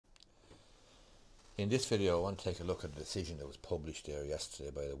In this video I want to take a look at a decision that was published there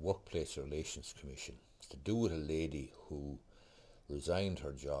yesterday by the Workplace Relations Commission. It's to do with a lady who resigned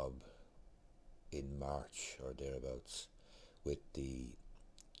her job in March or thereabouts with the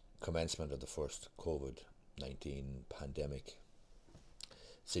commencement of the first COVID-19 pandemic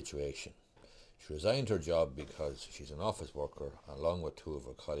situation. She resigned her job because she's an office worker along with two of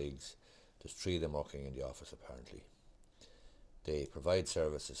her colleagues. There's three of them working in the office apparently. They provide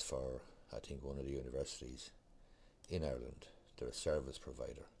services for, I think, one of the universities in Ireland. They're a service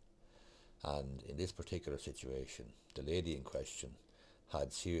provider. And in this particular situation, the lady in question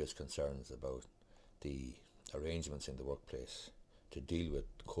had serious concerns about the arrangements in the workplace to deal with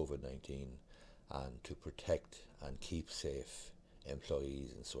COVID-19 and to protect and keep safe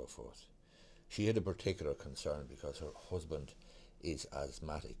employees and so forth. She had a particular concern because her husband is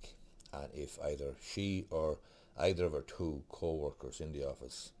asthmatic, and if either she or either of her two co-workers in the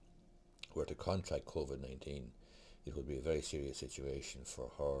office were to contract COVID-19, it would be a very serious situation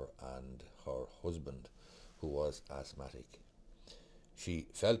for her and her husband, who was asthmatic. She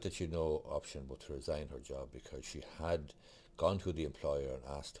felt that she had no option but to resign her job because she had gone to the employer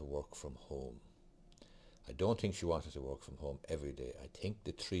and asked to work from home. I don't think she wanted to work from home every day. I think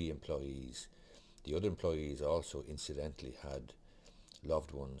the the other employees also incidentally had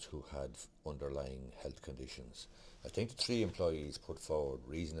loved ones who had underlying health conditions. I think the three employees put forward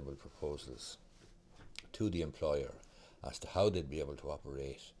reasonable proposals to the employer as to how they'd be able to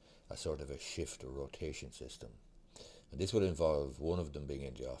operate a sort of a shift or rotation system. And this would involve one of them being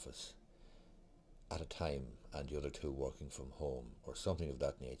in the office at a time and the other two working from home or something of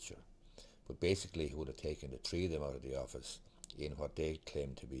that nature. But basically he would have taken the three of them out of the office in what they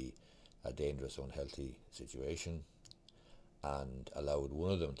claimed to be a dangerous, unhealthy situation, and allowed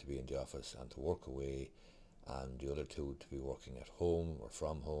one of them to be in the office and to work away and the other two to be working at home or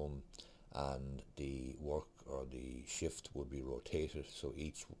from home, and the work or the shift would be rotated, so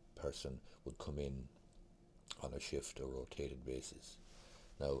each person would come in on a shift or rotated basis.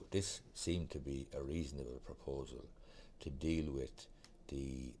 Now this seemed to be a reasonable proposal to deal with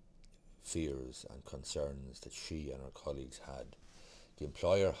the fears and concerns that she and her colleagues had. The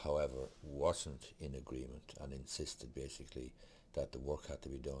employer, however, wasn't in agreement and insisted basically that the work had to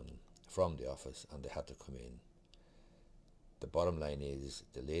be done from the office and they had to come in. The bottom line is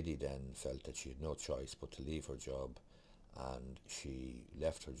the lady then felt that she had no choice but to leave her job, and she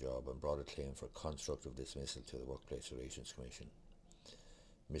left her job and brought a claim for constructive dismissal to the Workplace Relations Commission.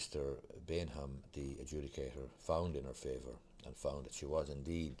 Mr. Bainham, the adjudicator, found in her favour and found that she was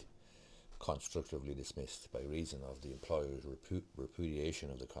indeed constructively dismissed by reason of the employer's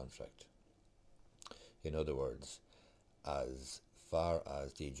repudiation of the contract. In other words, as far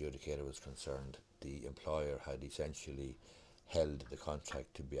as the adjudicator was concerned, the employer had essentially held the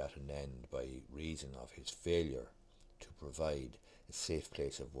contract to be at an end by reason of his failure to provide a safe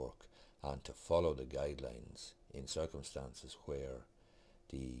place of work and to follow the guidelines in circumstances where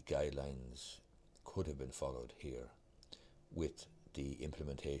the guidelines could have been followed here, with the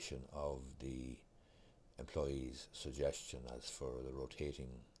implementation of the employee's suggestion as for the rotating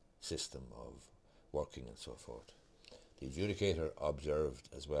system of working and so forth. The adjudicator observed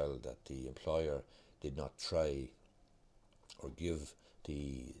as well that the employer did not try or give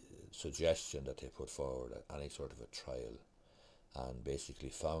the suggestion that they put forward at any sort of a trial, and basically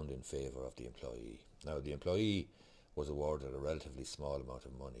found in favour of the employee. Now the employee was awarded a relatively small amount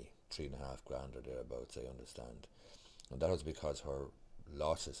of money, $3,500 or thereabouts, I understand, and that was because her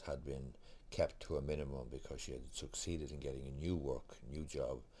losses had been kept to a minimum because she had succeeded in getting a new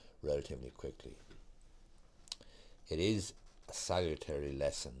job relatively quickly. It is a salutary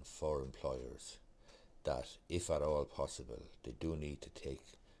lesson for employers that, if at all possible, they do need to take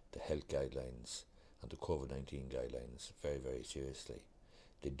the health guidelines and the COVID-19 guidelines very, very seriously.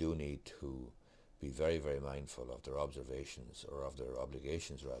 They do need to be very, very mindful of their observations, or of their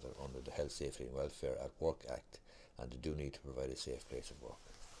obligations rather, under the Health, Safety and Welfare at Work Act, and they do need to provide a safe place of work.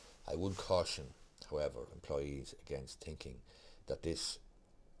 I would caution, however, employees against thinking that this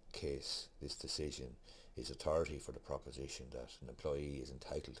case, this decision, is authority for the proposition that an employee is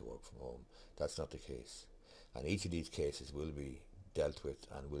entitled to work from home. That's not the case, and each of these cases will be dealt with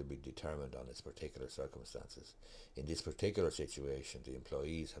and will be determined on its particular circumstances. In this particular situation, the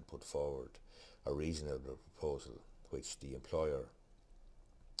employees had put forward a reasonable proposal which the employer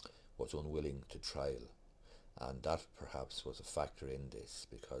was unwilling to trial, and that perhaps was a factor in this,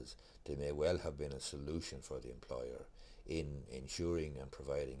 because there may well have been a solution for the employer in ensuring and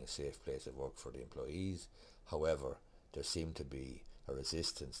providing a safe place of work for the employees. However, there seemed to be a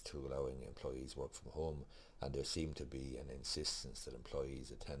resistance to allowing employees work from home, and there seemed to be an insistence that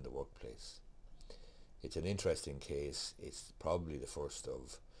employees attend the workplace. It's an interesting case. It's probably the first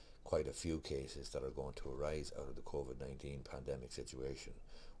of quite a few cases that are going to arise out of the COVID-19 pandemic situation,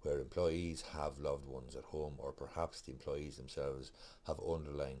 where employees have loved ones at home, or perhaps the employees themselves have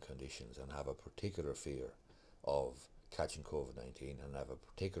underlying conditions and have a particular fear of catching COVID-19 and have a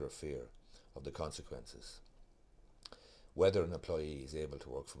particular fear of the consequences. Whether an employee is able to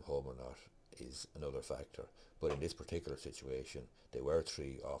work from home or not is another factor, but in this particular situation they were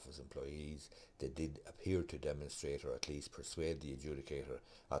 3 office employees. They did appear to demonstrate, or at least persuade, the adjudicator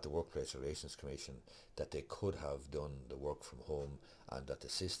at the Workplace Relations Commission that they could have done the work from home and that the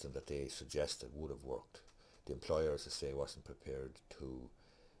system that they suggested would have worked. The employer, as I say, wasn't prepared to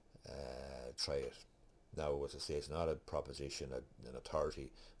try it. Now, as I say, it's not a proposition, an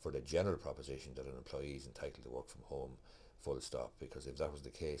authority for the general proposition that an employee is entitled to work from home, full stop, because if that was the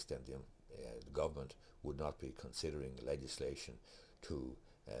case, then the government would not be considering legislation to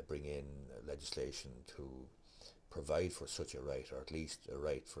bring in legislation to provide for such a right, or at least a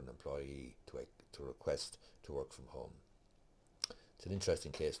right for an employee to request to work from home. It's an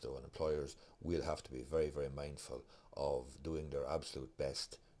interesting case though, and employers will have to be very, very mindful of doing their absolute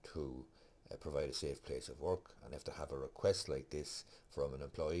best to provide a safe place of work. And if they have a request like this from an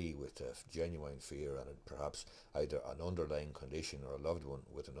employee with a genuine fear and perhaps either an underlying condition or a loved one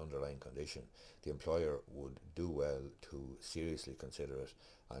with an underlying condition, the employer would do well to seriously consider it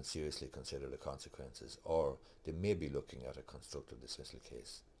and seriously consider the consequences, or they may be looking at a constructive dismissal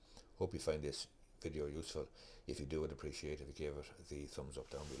case. Hope you find this video useful. If you do, I'd appreciate if you gave it the thumbs up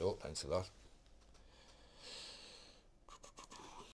down below. Thanks a lot.